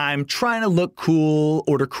good time, trying to look cool,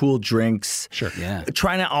 order cool drinks. Sure. Yeah.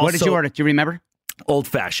 Trying to also. What did you order? Do you remember?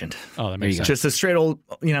 Old-fashioned. Oh, that makes sense. Just a straight old,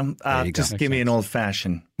 just give me an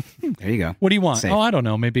old-fashioned. There you go. What do you want? Safe. Oh, I don't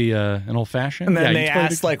know. Maybe an old-fashioned? And then they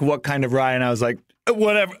asked, what kind of rye, and I was like,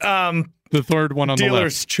 whatever. The third one on the left.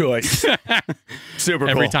 Dealer's choice. Super cool.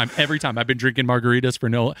 Every time. I've been drinking margaritas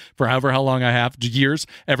for however how long I have, years,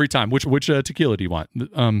 every time. Which tequila do you want?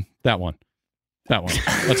 That one.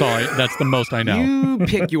 That's the most I know. You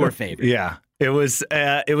pick your favorite. Yeah. It was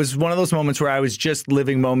one of those moments where I was just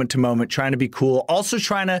living moment to moment, trying to be cool, also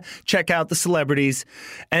trying to check out the celebrities.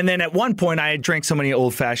 And then at one point, I had drank so many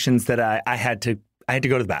old fashions that I had to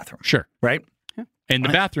go to the bathroom. Sure. Right? Yeah. And the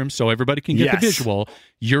bathroom, so everybody can get the visual.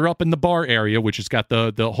 You're up in the bar area, which has got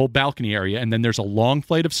the whole balcony area, and then there's a long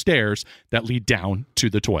flight of stairs that lead down to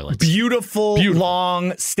the toilets. Beautiful.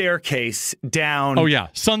 Long staircase down. Oh, yeah.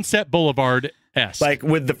 Sunset Boulevard-esque. Like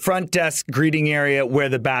with the front desk greeting area where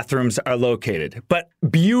the bathrooms are located. But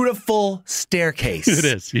beautiful staircase. It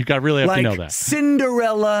is. You really have to know that.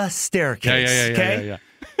 Cinderella staircase. Yeah.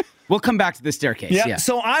 We'll come back to the staircase. Yeah.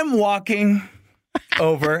 So I'm walking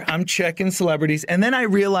over, I'm checking celebrities, and then I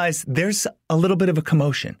realize there's a little bit of a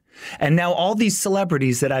commotion. And now all these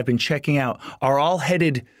celebrities that I've been checking out are all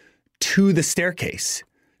headed to the staircase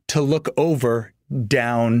to look over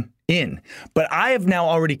down in. But I have now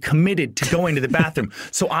already committed to going to the bathroom.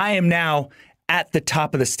 So I am now at the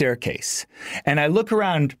top of the staircase. And I look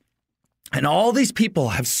around, and all these people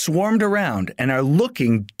have swarmed around and are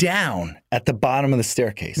looking down at the bottom of the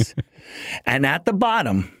staircase. And at the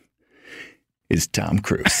bottom is Tom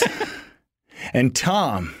Cruise. And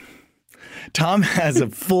Tom has a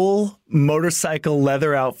full motorcycle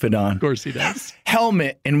leather outfit on. Of course he does.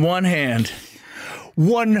 Helmet in one hand.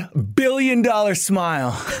 $1 billion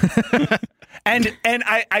smile. And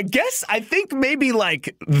I think maybe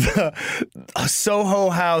like the Soho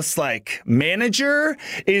House like manager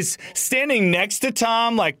is standing next to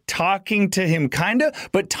Tom, like talking to him kind of,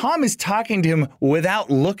 but Tom is talking to him without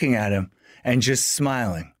looking at him and just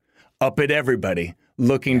smiling up at everybody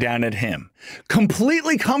looking down at him.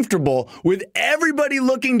 Completely comfortable with everybody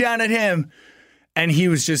looking down at him. And he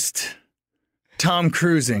was just Tom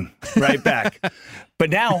cruising right back. But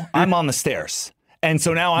now I'm on the stairs. And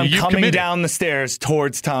so now I'm coming down the stairs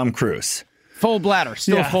towards Tom Cruise. Full bladder.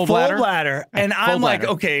 Still full bladder? Full bladder. And I'm like,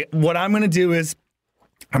 okay, what I'm going to do is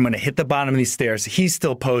I'm going to hit the bottom of these stairs. He's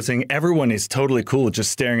still posing. Everyone is totally cool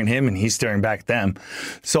just staring at him, and he's staring back at them.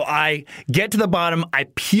 So I get to the bottom. I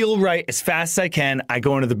peel right as fast as I can. I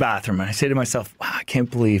go into the bathroom, and I say to myself, wow, I can't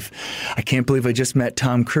believe I just met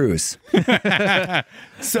Tom Cruise.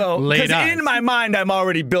 So, because in my mind, I'm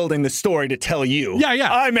already building the story to tell you.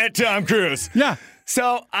 Yeah. I met Tom Cruise. Yeah.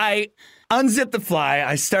 So I unzip the fly.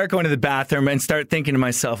 I start going to the bathroom and start thinking to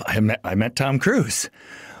myself, I met Tom Cruise.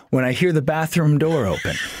 When I hear the bathroom door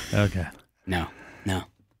open. Okay. No.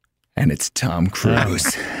 And it's Tom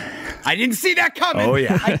Cruise. I didn't see that coming. Oh,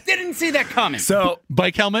 yeah. I didn't see that coming. So,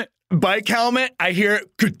 Bike helmet, I hear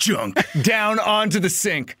ka-chunk down onto the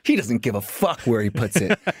sink. He doesn't give a fuck where he puts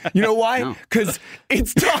it. You know why? Because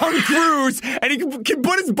it's Tom Cruise, and he can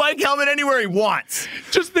put his bike helmet anywhere he wants.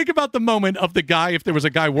 Just think about the moment of the guy, if there was a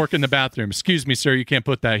guy working the bathroom. Excuse me, sir, you can't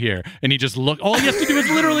put that here. And he just all he has to do is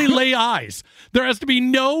literally lay eyes. There has to be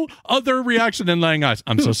no other reaction than laying eyes.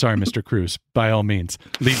 I'm so sorry, Mr. Cruise. By all means,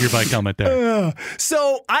 leave your bike helmet there.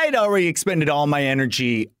 So I had already expended all my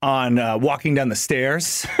energy on walking down the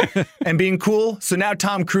stairs and being cool. So now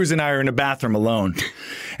Tom Cruise and I are in a bathroom alone.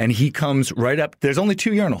 And he comes right up. There's only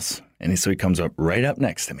 2 urinals. And so he comes up right up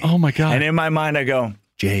next to me. Oh, my God. And in my mind, I go,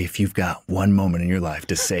 Jay, if you've got one moment in your life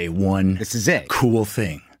to say one this is it. Cool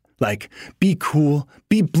thing, like be cool,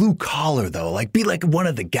 be blue collar, though. Like be like one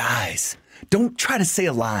of the guys. Don't try to say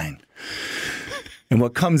a line. And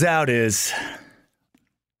what comes out is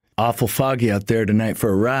awful foggy out there tonight for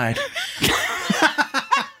a ride.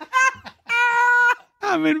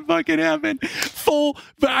 I'm in fucking heaven.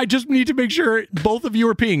 But I just need to make sure both of you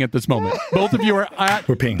are peeing at this moment. Both of you are at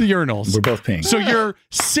We're peeing. The urinals. We're both peeing. So you're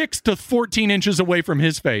 6 to 14 inches away from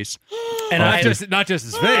his face. And not just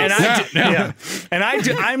his face. And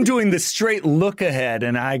I'm doing the straight look ahead,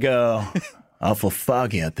 and I go, awful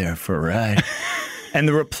foggy out there for a ride. And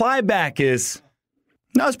the reply back is,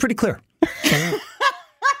 no, it's pretty clear.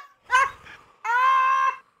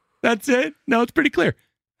 That's it? No, it's pretty clear.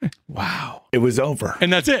 Wow. It was over.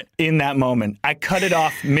 And that's it. In that moment. I cut it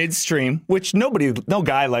off midstream, which no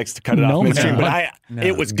guy likes to cut it off midstream, but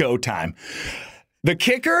it was go time. The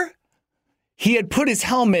kicker, he had put his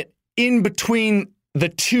helmet in between the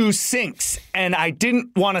 2 sinks, and I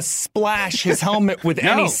didn't want to splash his helmet with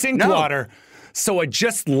any sink water, so I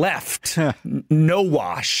just left. No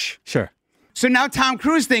wash. Sure. So now Tom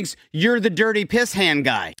Cruise thinks you're the dirty piss hand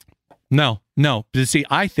guy. No. See,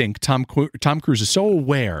 I think Tom Cruise is so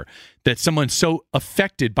aware that someone's so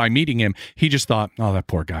affected by meeting him, he just thought, oh, that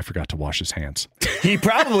poor guy forgot to wash his hands. He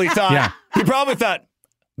probably thought,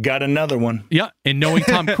 got another one. Yeah, and knowing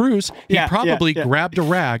Tom Cruise, he probably grabbed a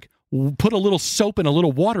rag, put a little soap and a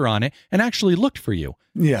little water on it, and actually looked for you.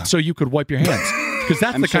 Yeah. So you could wipe your hands. Because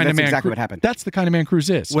that's the kind of man. Exactly what happened. That's the kind of man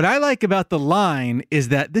Cruise is. What I like about the line is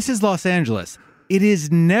that this is Los Angeles. It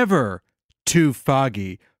is never too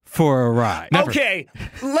foggy for a ride. Okay,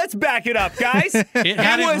 let's back it up, guys. It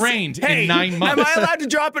hadn't rained in 9 months. Am I allowed to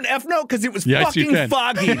drop an F note? Because it was Yes, you fucking can.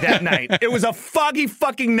 foggy that night. It was a foggy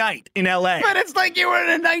fucking night in L.A. But it's like you were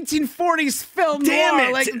in a 1940s film Damn noir.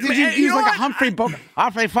 it. Like, did Man, you you use know like what? a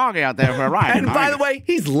Humphrey Foggy out there for a ride? And by the way,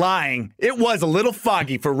 he's lying. It was a little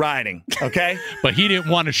foggy for riding, okay? But he didn't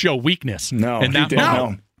want to show weakness. No, in he that didn't.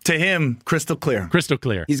 moment. No. To him, crystal clear. Crystal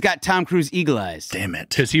clear. He's got Tom Cruise eagle eyes. Damn it.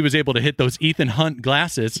 Because he was able to hit those Ethan Hunt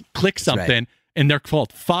glasses, click something, right. and they're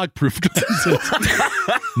called fog-proof glasses.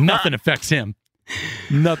 Nothing affects him.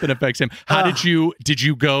 Nothing affects him. How did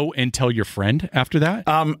you go and tell your friend after that?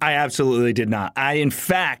 I absolutely did not. I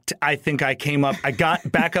think I came up, I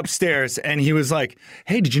got back upstairs and he was like,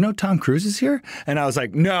 hey, did you know Tom Cruise is here? And I was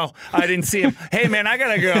like, no, I didn't see him. Hey, man, I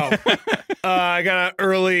got to go. I got an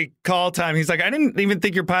early call time. He's like, I didn't even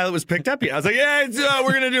think your pilot was picked up yet. I was like, yeah, we're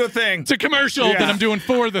going to do a thing. It's a commercial Yeah. that I'm doing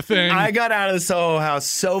for the thing. I got out of the Soho House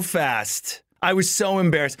so fast. I was so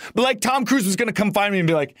embarrassed. But like Tom Cruise was going to come find me and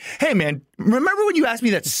be like, hey, man, remember when you asked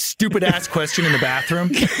me that stupid ass question in the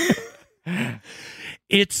bathroom?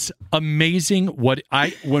 It's amazing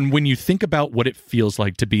when you think about what it feels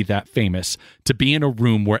like to be that famous, to be in a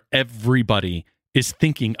room where everybody is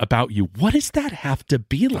thinking about you. What does that have to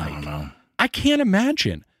be like? I don't know. I can't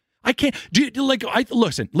imagine. I can't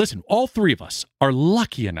listen, all three of us are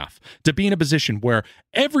lucky enough to be in a position where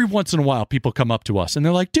every once in a while people come up to us and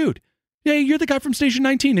they're like, dude, yeah, you're the guy from Station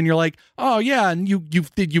 19, and you're like, oh yeah, and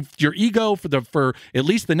you've your ego for at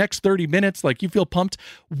least the next 30 minutes, like you feel pumped.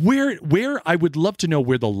 Where I would love to know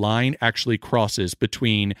where the line actually crosses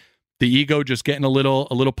between the ego just getting a little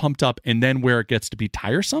pumped up and then where it gets to be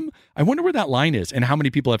tiresome. I wonder where that line is and how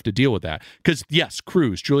many people have to deal with that. Because yes,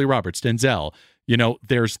 Cruise, Julia Roberts, Denzel. You know,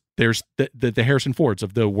 there's the Harrison Fords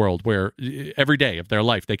of the world where every day of their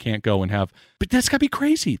life they can't go and have, but that's gotta be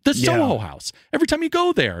crazy. The Soho House. Every time you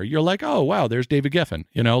go there, you're like, oh wow, there's David Geffen.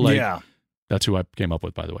 You know, like that's who I came up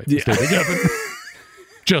with, by the way. David Geffen.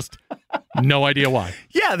 Just no idea why.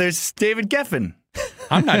 Yeah, there's David Geffen.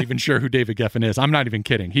 I'm not even sure who David Geffen is. I'm not even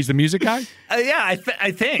kidding. He's the music guy? Yeah,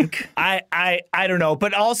 I think. I don't know.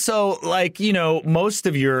 But also, like, you know, most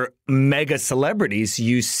of your mega celebrities,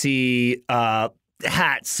 you see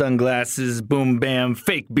hats, sunglasses, boom, bam,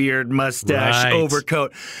 fake beard, mustache, Right.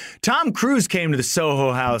 overcoat. Tom Cruise came to the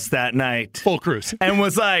Soho House that night. Full Cruise. And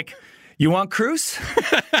was like, you want cruise?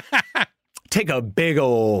 Take a big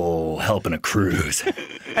old helping a cruise. And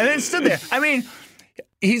then stood there. I mean,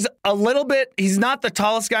 he's not the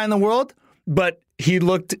tallest guy in the world, but he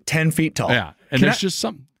looked 10 feet tall. Yeah. And Can there's I- just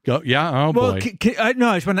some go. Yeah. Oh Well, boy. I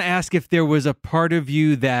just want to ask if there was a part of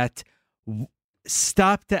you that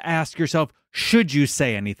stopped to ask yourself, should you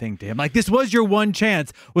say anything to him? Like, this was your one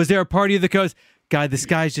chance. Was there a part of you that goes, God, this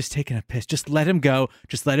guy's just taking a piss. Just let him go.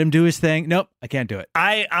 Just let him do his thing. Nope, I can't do it.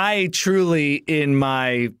 I truly, in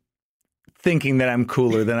my thinking that I'm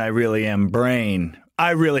cooler than I really am brain, I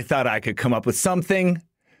really thought I could come up with something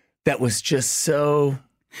that was just so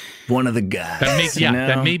one of the guys.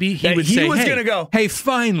 That maybe he would say, he was hey, going to go, Hey,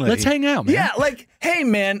 finally. let's hang out, man. yeah, like, hey,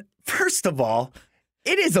 man, first of all,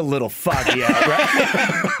 it is a little foggy out, right?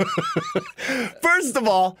 First of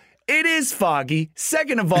all, it is foggy.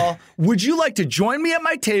 Second of all, would you like to join me at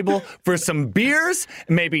my table for some beers,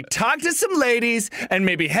 maybe talk to some ladies, and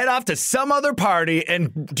maybe head off to some other party?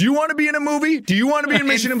 And do you want to be in a movie? Do you want to be in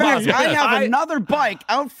Mission In fact, Impossible? I have another bike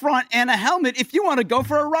out front and a helmet if you want to go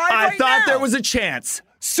for a ride I right thought now. there was a chance.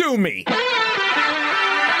 Sue me.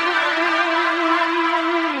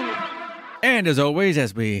 And as always,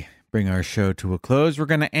 as we bring our show to a close, we're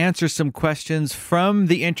going to answer some questions from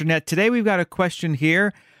the internet. Today, we've got a question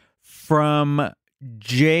here from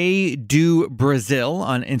J Do Brazil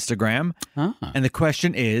on Instagram. And the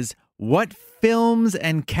question is, what films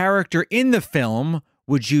and character in the film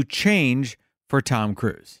would you change for Tom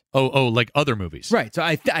Cruise? Oh, like other movies. Right. So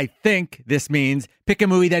I think this means pick a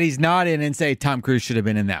movie that he's not in and say Tom Cruise should have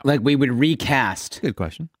been in that one. Like we would recast. Good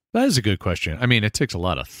question. That is a good question. I mean, it takes a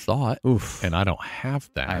lot of thought. Oof. And I don't have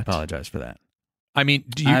that. I apologize for that. I mean,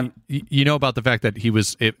 do you know about the fact that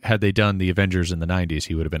had they done the Avengers in the 90s,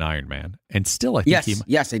 he would have been Iron Man. And still, I think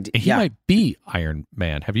Yes, I did. he might be Iron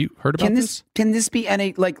Man. Have you heard about this? Can this be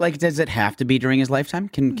any like does it have to be during his lifetime?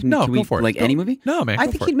 Can No, we go for it. like Go. any movie? No, man, I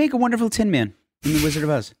go think for he'd it. make a wonderful Tin Man in The Wizard of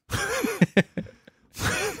Oz.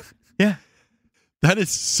 Yeah. That is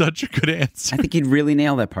such a good answer. I think he'd really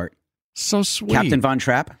nail that part. So sweet. Captain Von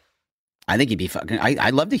Trapp. I think he'd be fucking.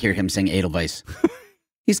 I'd love to hear him sing Edelweiss.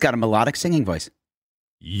 He's got a melodic singing voice.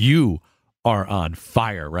 You are on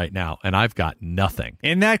fire right now, and I've got nothing.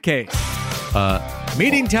 In that case,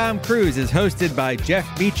 Meeting Tom Cruise is hosted by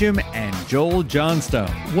Jeff Meacham and Joel Johnstone.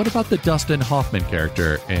 What about the Dustin Hoffman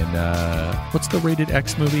character in, what's the rated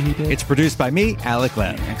X movie he did? It's produced by me, Alec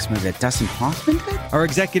Lev. Next movie that Dustin Hoffman did? Our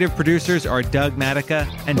executive producers are Doug Matica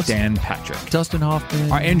and Dan Patrick. Dustin Hoffman.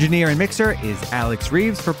 Our engineer and mixer is Alex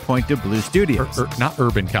Reeves for Point of Blue Studios. Not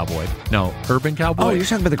Urban Cowboy. No, Urban Cowboy. Oh, you're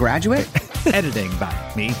talking about The Graduate? Editing by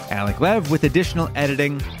me, Alec Lev, with additional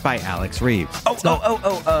editing by Alex Reeves.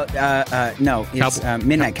 No, it's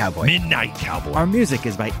Midnight Cowboy. Midnight Cowboy. Our music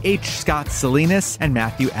is by H. Scott Salinas and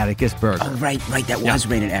Matthew Atticus Berger. Oh, right. That was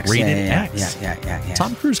rated X. Rated X. Yeah.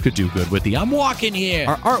 Tom Cruise could do good with the I'm Walking Here.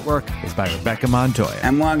 Our artwork is by Rebecca Montoya.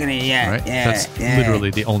 I'm walking here, Right? That's literally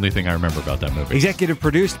the only thing I remember about that movie. Executive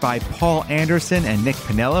produced by Paul Anderson and Nick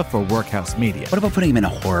Pinella for Workhouse Media. What about putting him in a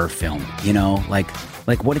horror film? You know, like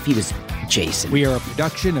what if he was Jason? We are a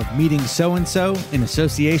production of Meeting So-and-So in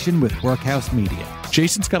association with Workhouse Media.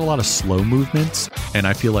 Jason's got a lot of slow movements, and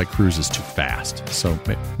I feel like Cruise is too fast. So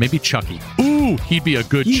maybe Chucky. Ooh, he'd be a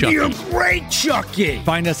good Chucky. You're great, Chucky!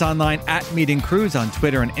 Find us online at Meeting Cruise on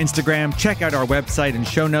Twitter and Instagram. Check out our website and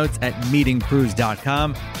show notes at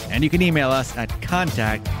meetingcruise.com. And you can email us at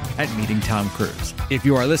contact@meetingtomcruise. If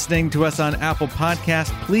you are listening to us on Apple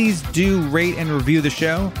Podcasts, please do rate and review the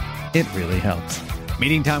show. It really helps.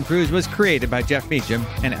 Meeting Tom Cruise was created by Jeff Meacham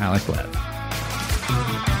and Alec Lev.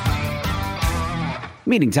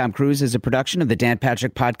 Meeting Tom Cruise is a production of the Dan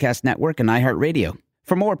Patrick Podcast Network and iHeartRadio.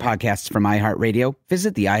 For more podcasts from iHeartRadio,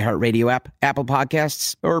 visit the iHeartRadio app, Apple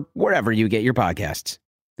Podcasts, or wherever you get your podcasts.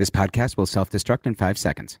 This podcast will self-destruct in 5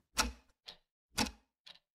 seconds.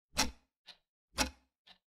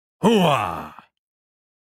 Hooah!